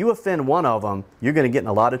 Oh, you offend one of them, you're going to get in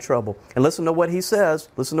a lot of trouble. And listen to what he says.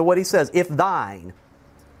 Listen to what he says. If thine,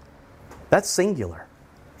 that's singular.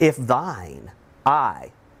 If thine,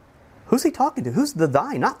 I. Who's he talking to? Who's the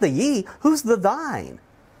thine? Not the ye. Who's the thine?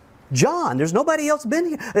 John. There's nobody else been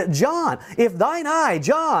here. John. If thine eye,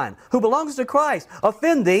 John, who belongs to Christ,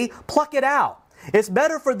 offend thee, pluck it out. It's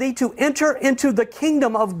better for thee to enter into the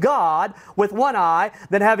kingdom of God with one eye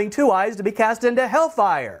than having two eyes to be cast into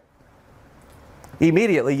hellfire.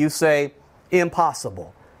 Immediately you say,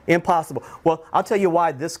 impossible. Impossible. Well, I'll tell you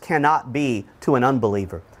why this cannot be to an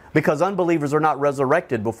unbeliever. Because unbelievers are not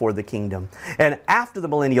resurrected before the kingdom. And after the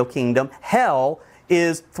millennial kingdom, hell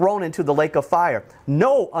is thrown into the lake of fire.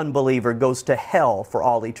 No unbeliever goes to hell for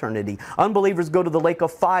all eternity. Unbelievers go to the lake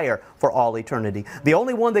of fire for all eternity. The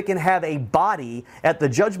only one that can have a body at the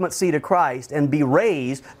judgment seat of Christ and be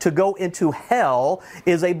raised to go into hell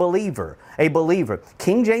is a believer. A believer.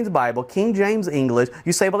 King James Bible, King James English.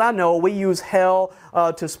 You say, well, I know we use hell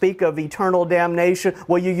to speak of eternal damnation.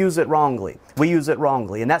 Well, you use it wrongly. We use it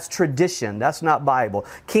wrongly. And that's tradition. That's not Bible.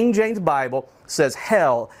 King James Bible says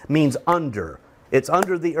hell means under. It's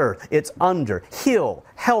under the earth. It's under. Heel,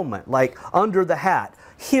 helmet, like under the hat.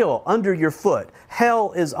 Heel, under your foot.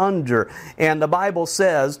 Hell is under. And the Bible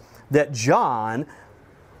says that John,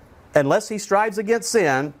 unless he strives against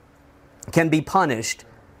sin, can be punished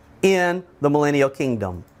in the millennial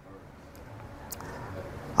kingdom.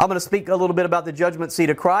 I'm going to speak a little bit about the judgment seat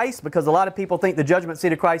of Christ, because a lot of people think the judgment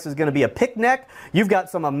seat of Christ is going to be a picnic. You've got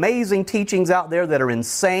some amazing teachings out there that are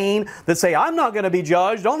insane, that say, I'm not going to be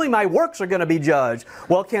judged, only my works are going to be judged.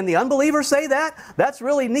 Well, can the unbeliever say that? That's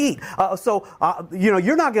really neat.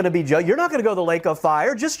 You're not going to be judged. You're not going to go to the lake of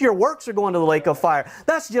fire. Just your works are going to the lake of fire.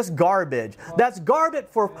 That's just garbage. That's garbage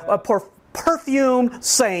for perfumed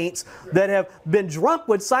saints that have been drunk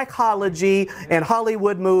with psychology and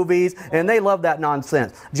Hollywood movies, and they love that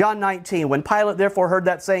nonsense. John 19, when Pilate therefore heard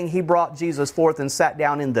that saying, he brought Jesus forth and sat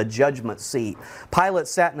down in the judgment seat. Pilate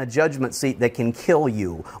sat in a judgment seat that can kill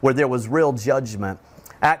you, where there was real judgment.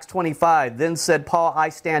 Acts 25, then said Paul, I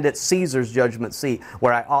stand at Caesar's judgment seat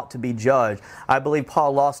where I ought to be judged. I believe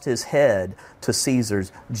Paul lost his head to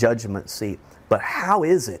Caesar's judgment seat. But how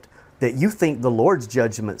is it that you think the Lord's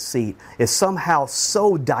judgment seat is somehow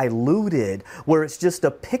so diluted where it's just a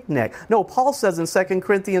picnic? No, Paul says in 2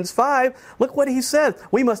 Corinthians 5, look what he says.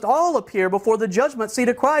 We must all appear before the judgment seat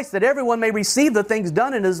of Christ, that everyone may receive the things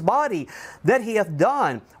done in his body that he hath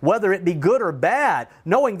done, whether it be good or bad.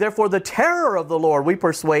 Knowing therefore the terror of the Lord, we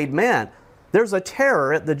persuade men. There's a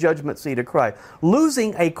terror at the judgment seat of Christ.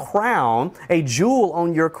 Losing a crown, a jewel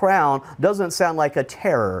on your crown, doesn't sound like a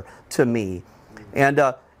terror to me. And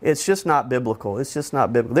it's just not biblical. It's just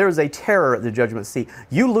not biblical. There is a terror at the judgment seat.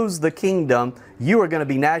 You lose the kingdom, you are going to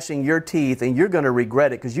be gnashing your teeth, and you're going to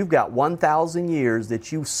regret it, because you've got 1,000 years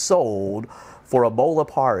that you sold for a bowl of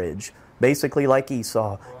porridge, basically like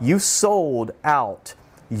Esau. You sold out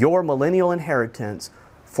your millennial inheritance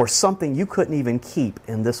for something you couldn't even keep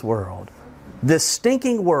in this world. This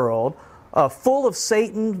stinking world, full of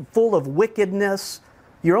Satan, full of wickedness.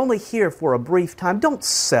 You're only here for a brief time. Don't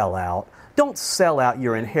sell out. Don't sell out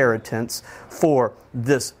your inheritance for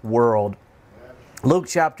this world. Luke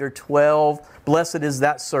chapter 12, blessed is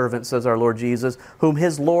that servant, says our Lord Jesus, whom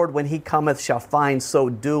his Lord, when he cometh, shall find so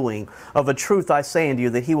doing. Of a truth I say unto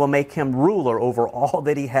you, that he will make him ruler over all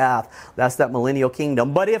that he hath. That's that millennial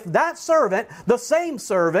kingdom. But if that servant, the same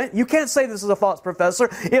servant, you can't say this is a false professor,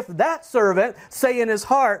 if that servant say in his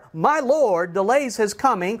heart, my Lord delays his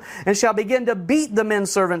coming, and shall begin to beat the men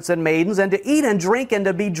servants and maidens, and to eat and drink, and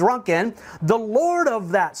to be drunken, the Lord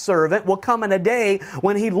of that servant will come in a day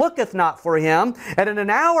when he looketh not for him, and in an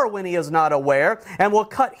hour when he is not aware, and will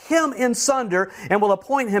cut him in sunder, and will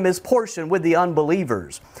appoint him his portion with the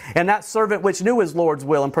unbelievers. And that servant which knew his Lord's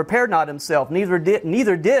will, and prepared not himself, neither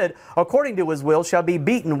did according to his will, shall be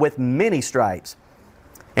beaten with many stripes.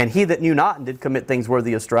 And he that knew not and did commit things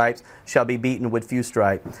worthy of stripes shall be beaten with few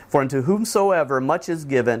stripes. For unto whomsoever much is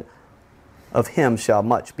given, of him shall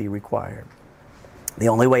much be required. The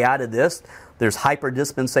only way out of this, there's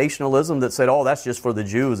hyper-dispensationalism that said, oh, that's just for the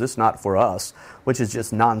Jews, it's not for us, which is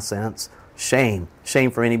just nonsense. Shame.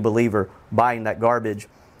 Shame for any believer buying that garbage.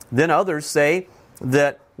 Then others say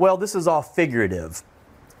that, well, this is all figurative.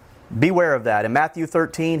 Beware of that. In Matthew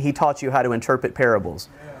 13, he taught you how to interpret parables.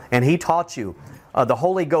 And he taught you, the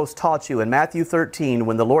Holy Ghost taught you in Matthew 13,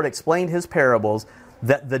 when the Lord explained his parables,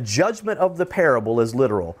 that the judgment of the parable is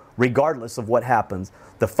literal, regardless of what happens.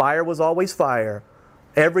 The fire was always fire.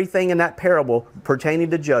 Everything in that parable pertaining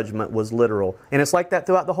to judgment was literal. And it's like that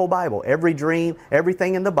throughout the whole Bible. Every dream,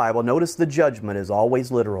 everything in the Bible, notice the judgment is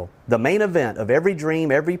always literal. The main event of every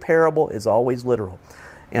dream, every parable is always literal.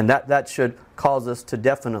 And that should cause us to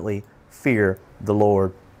definitely fear the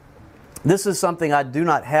Lord. This is something I do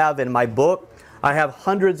not have in my book. I have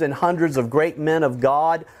hundreds and hundreds of great men of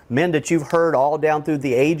God, men that you've heard all down through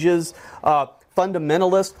the ages,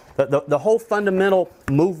 fundamentalists, the whole fundamental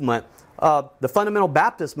movement. The fundamental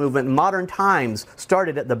Baptist movement in modern times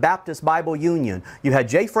started at the Baptist Bible Union. You had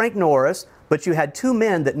J. Frank Norris, but you had two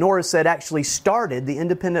men that Norris said actually started the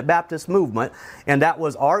independent Baptist movement, and that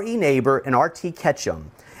was R.E. Neighbor and R.T.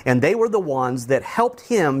 Ketchum. And they were the ones that helped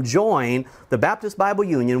him join the Baptist Bible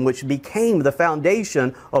Union, which became the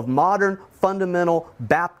foundation of modern fundamental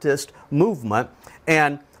Baptist movement.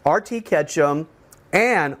 And R.T. Ketchum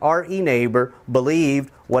and R.E. Neighbor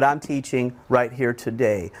believed what I'm teaching right here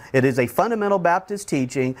today. It is a fundamental Baptist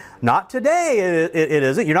teaching. Not today, it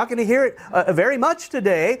isn't. You're not going to hear it very much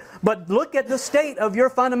today. But look at the state of your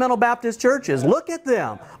fundamental Baptist churches. Look at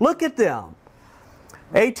them. Look at them.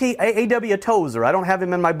 A.W. Tozer, I don't have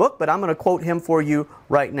him in my book, but I'm going to quote him for you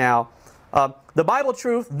right now. This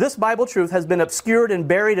Bible truth has been obscured and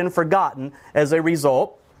buried and forgotten as a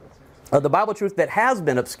result. The Bible truth that has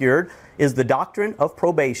been obscured is the doctrine of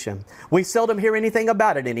probation. We seldom hear anything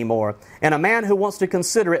about it anymore. And a man who wants to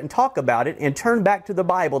consider it and talk about it and turn back to the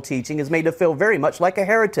Bible teaching is made to feel very much like a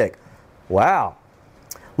heretic. Wow.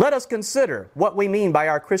 Let us consider what we mean by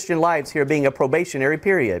our Christian lives here being a probationary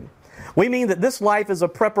period. We mean that this life is a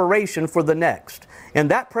preparation for the next.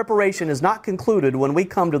 And that preparation is not concluded when we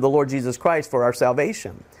come to the Lord Jesus Christ for our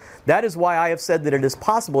salvation. That is why I have said that it is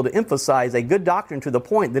possible to emphasize a good doctrine to the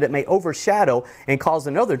point that it may overshadow and cause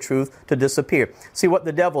another truth to disappear. See what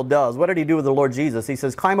the devil does. What did he do with the Lord Jesus? He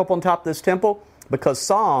says, climb up on top of this temple, because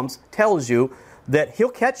Psalms tells you that he'll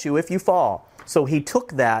catch you if you fall. So he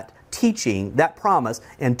took that teaching, that promise,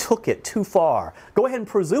 and took it too far. Go ahead and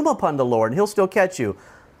presume upon the Lord, and he'll still catch you.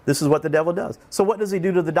 This is what the devil does. So what does he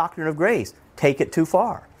do to the doctrine of grace? Take it too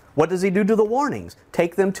far. What does he do to the warnings?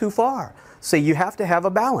 Take them too far. See, you have to have a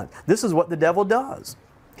balance. This is what the devil does.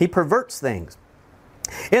 He perverts things.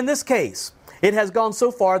 In this case, it has gone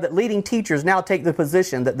so far that leading teachers now take the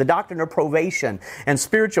position that the doctrine of probation and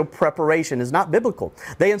spiritual preparation is not biblical.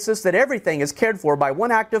 They insist that everything is cared for by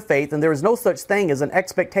one act of faith and there is no such thing as an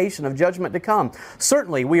expectation of judgment to come.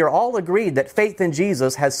 Certainly, we are all agreed that faith in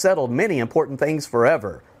Jesus has settled many important things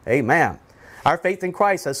forever. Amen. Our faith in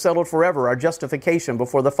Christ has settled forever our justification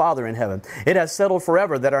before the Father in heaven. It has settled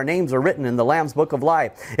forever that our names are written in the Lamb's Book of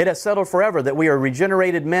Life. It has settled forever that we are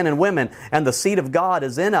regenerated men and women and the seed of God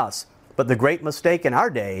is in us. But the great mistake in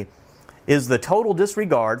our day is the total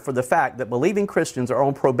disregard for the fact that believing Christians are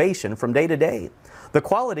on probation from day to day. The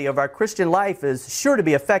quality of our Christian life is sure to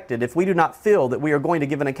be affected if we do not feel that we are going to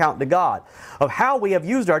give an account to God of how we have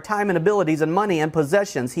used our time and abilities and money and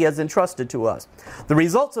possessions He has entrusted to us. The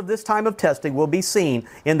results of this time of testing will be seen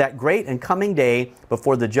in that great and coming day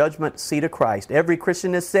before the judgment seat of Christ. Every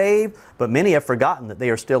Christian is saved, but many have forgotten that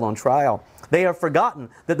they are still on trial. They have forgotten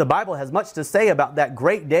that the Bible has much to say about that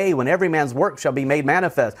great day when every man's work shall be made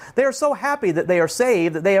manifest. They are so happy that they are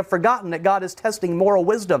saved that they have forgotten that God is testing moral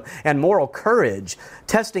wisdom and moral courage,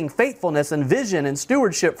 testing faithfulness and vision and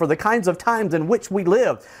stewardship for the kinds of times in which we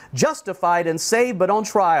live. Justified and saved but on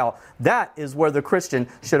trial. That is where the Christian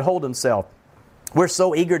should hold himself. We're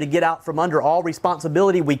so eager to get out from under all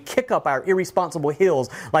responsibility, we kick up our irresponsible heels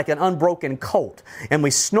like an unbroken colt, and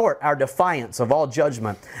we snort our defiance of all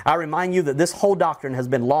judgment. I remind you that this whole doctrine has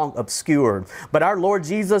been long obscured, but our Lord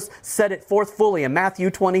Jesus set it forth fully in Matthew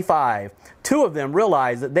 25. Two of them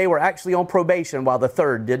realized that they were actually on probation while the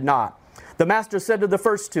third did not. The master said to the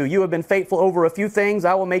first two, "You have been faithful over a few things,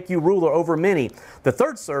 I will make you ruler over many." The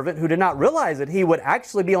third servant, who did not realize that he would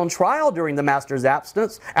actually be on trial during the master's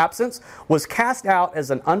absence, was cast out as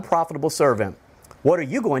an unprofitable servant. What are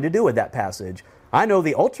you going to do with that passage? I know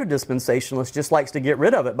the ultra-dispensationalist just likes to get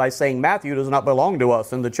rid of it by saying Matthew does not belong to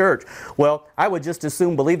us in the church. Well, I would just as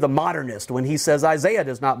soon believe the modernist when he says Isaiah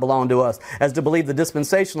does not belong to us as to believe the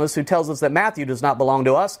dispensationalist who tells us that Matthew does not belong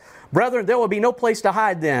to us. Brethren, there will be no place to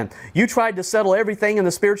hide then. You tried to settle everything in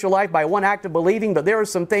the spiritual life by one act of believing, but there are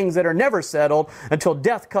some things that are never settled until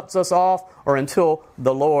death cuts us off or until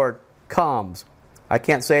the Lord comes. I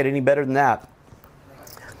can't say it any better than that.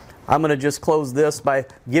 I'm going to just close this by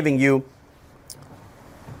giving you,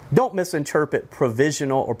 don't misinterpret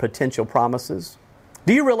provisional or potential promises.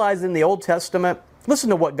 Do you realize in the Old Testament, listen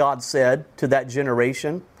to what God said to that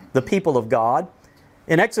generation, the people of God.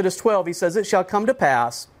 In Exodus 12, He says, "It shall come to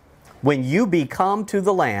pass when you be come to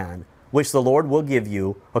the land which the Lord will give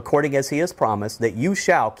you, according as He has promised, that you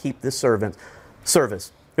shall keep this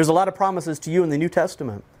service." There's a lot of promises to you in the New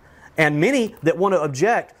Testament. And many that want to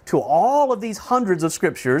object to all of these hundreds of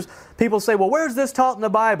scriptures, people say, well, where's this taught in the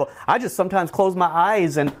Bible? I just sometimes close my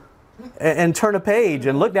eyes and turn a page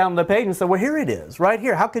and look down the page and say, well, here it is, right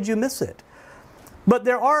here. How could you miss it? But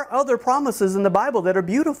there are other promises in the Bible that are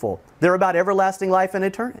beautiful. They're about everlasting life and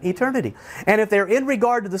eternity. And if they're in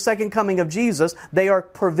regard to the second coming of Jesus, they are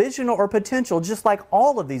provisional or potential, just like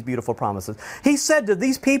all of these beautiful promises. He said to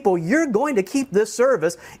these people, you're going to keep this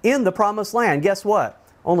service in the promised land. Guess what?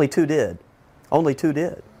 Only two did. Only two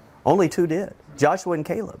did. Only two did. Joshua and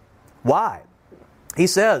Caleb. Why? He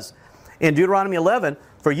says in Deuteronomy 11,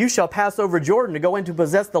 "For you shall pass over Jordan to go in to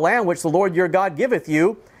possess the land which the Lord your God giveth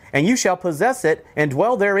you, and you shall possess it and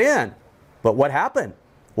dwell therein." But what happened?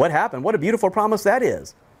 What happened? What a beautiful promise that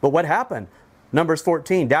is. But what happened? Numbers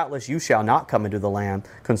 14, "Doubtless you shall not come into the land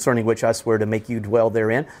concerning which I swear to make you dwell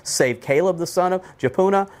therein, save Caleb the son of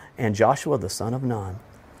Jephunneh and Joshua the son of Nun."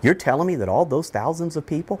 You're telling me that all those thousands of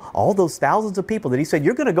people that He said,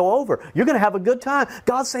 you're going to go over, you're going to have a good time.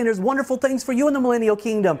 God's saying there's wonderful things for you in the millennial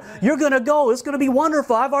kingdom. You're going to go. It's going to be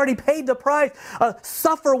wonderful. I've already paid the price.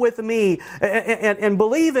 Suffer with me and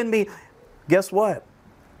believe in me. Guess what?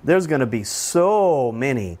 There's going to be so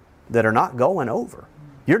many that are not going over.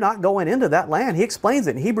 You're not going into that land. He explains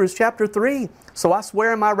it in Hebrews chapter 3. "So I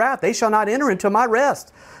swear in my wrath, they shall not enter into my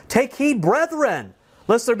rest. Take heed, brethren,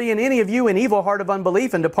 lest there be in any of you an evil heart of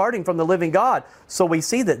unbelief and departing from the living God." So we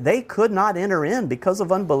see that they could not enter in because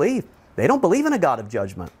of unbelief. They don't believe in a God of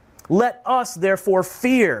judgment. "Let us therefore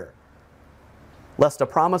fear, lest a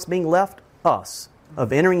promise being left us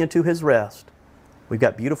of entering into His rest." We've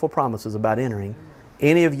got beautiful promises about entering.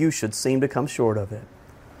 "Any of you should seem to come short of it."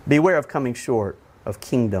 Beware of coming short of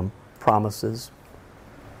kingdom promises.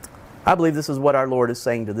 I believe this is what our Lord is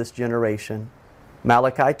saying to this generation.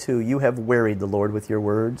 Malachi 2, "You have wearied the Lord with your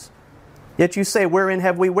words. Yet you say, wherein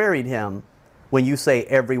have we wearied Him? When you say,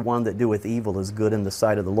 every one that doeth evil is good in the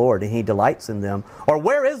sight of the Lord, and He delights in them. Or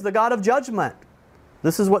where is the God of judgment?"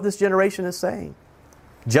 This is what this generation is saying.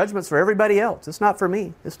 Judgment's for everybody else. It's not for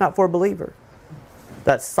me. It's not for a believer.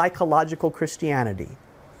 That's psychological Christianity.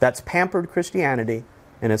 That's pampered Christianity,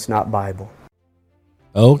 and it's not Bible.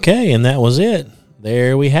 Okay, and that was it.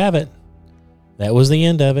 There we have it. That was the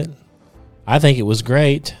end of it. I think it was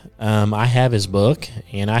great. I have his book,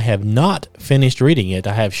 and I have not finished reading it.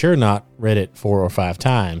 I have sure not read it 4 or 5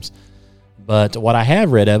 times. But what I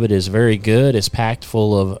have read of it is very good. It's packed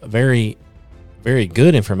full of very, very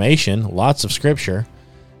good information, lots of scripture,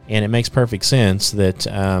 and it makes perfect sense that,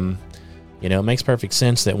 it makes perfect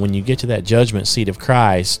sense that when you get to that judgment seat of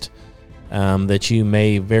Christ, that you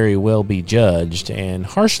may very well be judged, and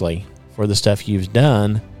harshly, for the stuff you've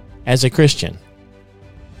done as a Christian,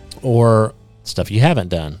 or stuff you haven't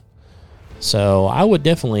done. So I would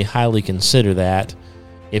definitely highly consider that.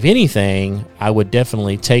 If anything, I would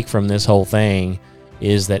definitely take from this whole thing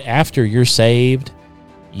is that after you're saved,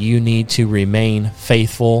 you need to remain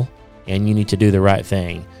faithful and you need to do the right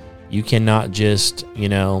thing. You cannot just,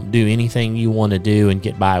 do anything you want to do and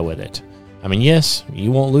get by with it. I mean, yes,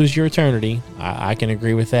 you won't lose your eternity. I can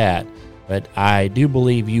agree with that. But I do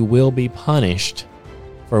believe you will be punished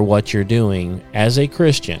for what you're doing as a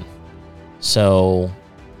Christian. So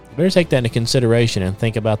you better take that into consideration and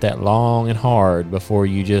think about that long and hard before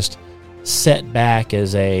you just sit back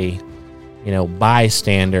as a,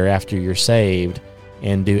 bystander after you're saved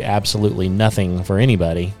and do absolutely nothing for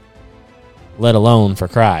anybody, let alone for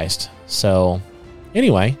Christ. So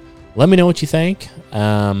anyway, let me know what you think.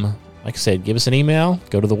 Like I said, give us an email.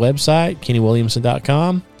 Go to the website,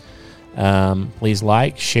 KennyWilliamson.com. Please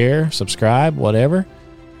like, share, subscribe, whatever.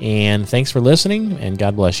 And thanks for listening, and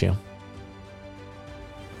God bless you.